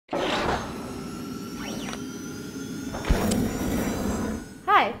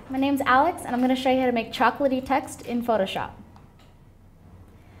My name's Alex, and I'm going to show you how to make chocolatey text in Photoshop.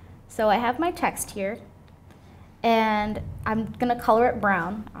 So I have my text here, and I'm going to color it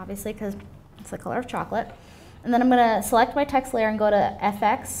brown, obviously, because it's the color of chocolate. And then I'm going to select my text layer and go to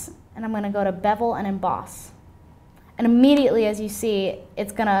FX, and I'm going to go to Bevel and Emboss. And immediately, as you see,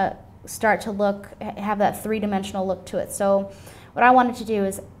 it's going to start to have that three-dimensional look to it. So what I wanted to do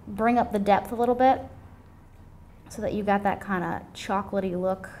is bring up the depth a little bit, so that you got that kind of chocolatey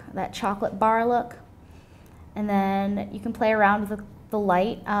look, that chocolate bar look. And then you can play around with the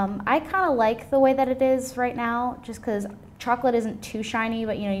light. I kind of like the way that it is right now, just because chocolate isn't too shiny,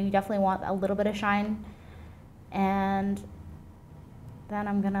 but you definitely want a little bit of shine. And then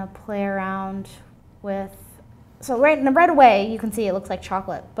I'm gonna play around with, so right away you can see it looks like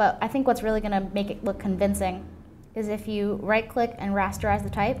chocolate, but I think what's really gonna make it look convincing is if you right click and rasterize the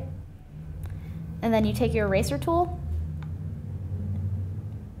type, and then you take your eraser tool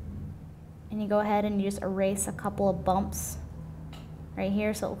and you go ahead and you just erase a couple of bumps right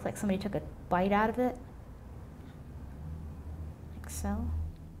here so it looks like somebody took a bite out of it, like so.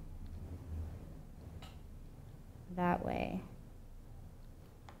 That way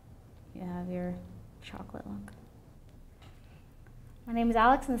you have your chocolate look. My name is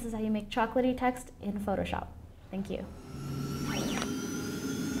Alex, and this is how you make chocolatey text in Photoshop. Thank you.